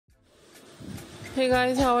Hey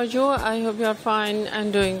guys, how are you? I hope you are fine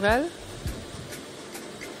and doing well.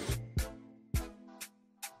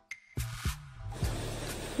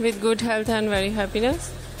 With good health and very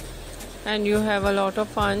happiness, and you have a lot of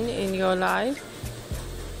fun in your life.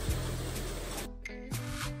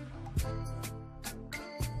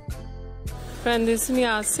 Friend, this is me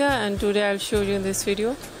Asya, and today I'll show you in this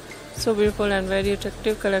video so beautiful and very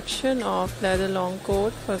attractive collection of leather long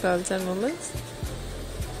coat for girls and women.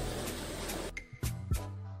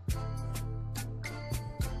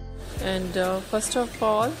 And first of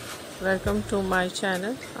all, welcome to my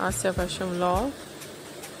channel Asya Fashion Vlog.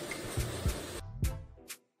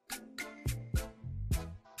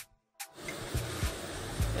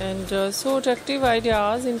 And so attractive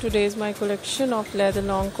ideas in today's my collection of leather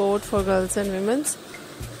long coat for girls and women.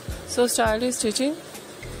 So stylish stitching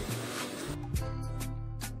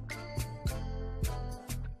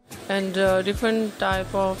and different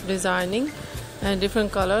type of designing and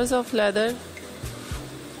different colors of leather.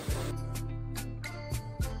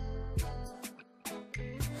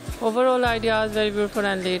 Overall ideas very beautiful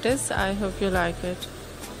and latest. I hope you like it.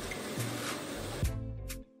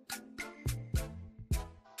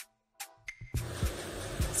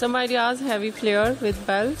 Some ideas heavy flare with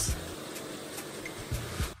belts.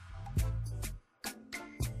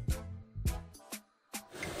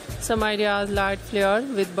 Some ideas light flare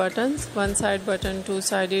with buttons, one side button,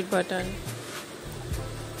 two-sided button.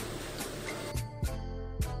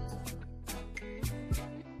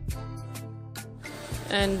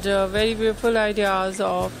 And very beautiful ideas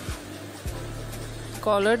of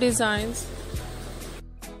collar designs,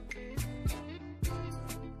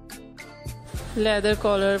 leather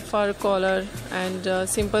collar, fur collar, and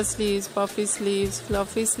simple sleeves, puffy sleeves,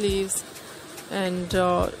 fluffy sleeves, and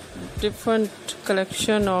different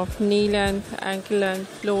collection of knee length, ankle length,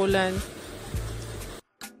 floor length.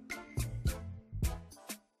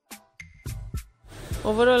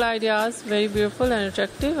 Overall ideas very beautiful and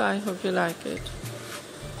attractive. I hope you like it.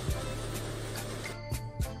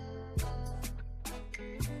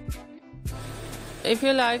 If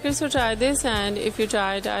you like it, so try this, and if you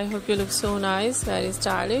try it, I hope you look so nice, very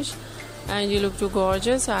stylish, and you look too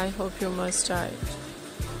gorgeous. I hope you must try it.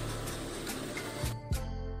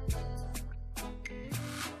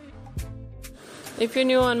 If you're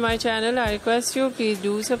new on my channel, I request you please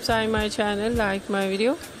do subscribe my channel, like my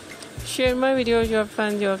video, share my video with your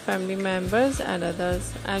friends, your family members and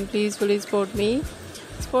others, and please fully support me.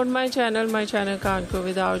 Support my channel. My channel can't grow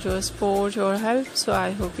without your support, your help, so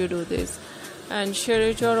I hope you do this and share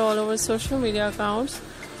it your all over social media accounts.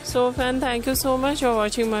 So friend, thank you so much for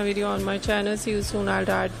watching my video on my channel. See you soon. I'll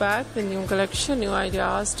be right back with new collection, new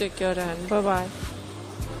ideas. Take care and bye bye.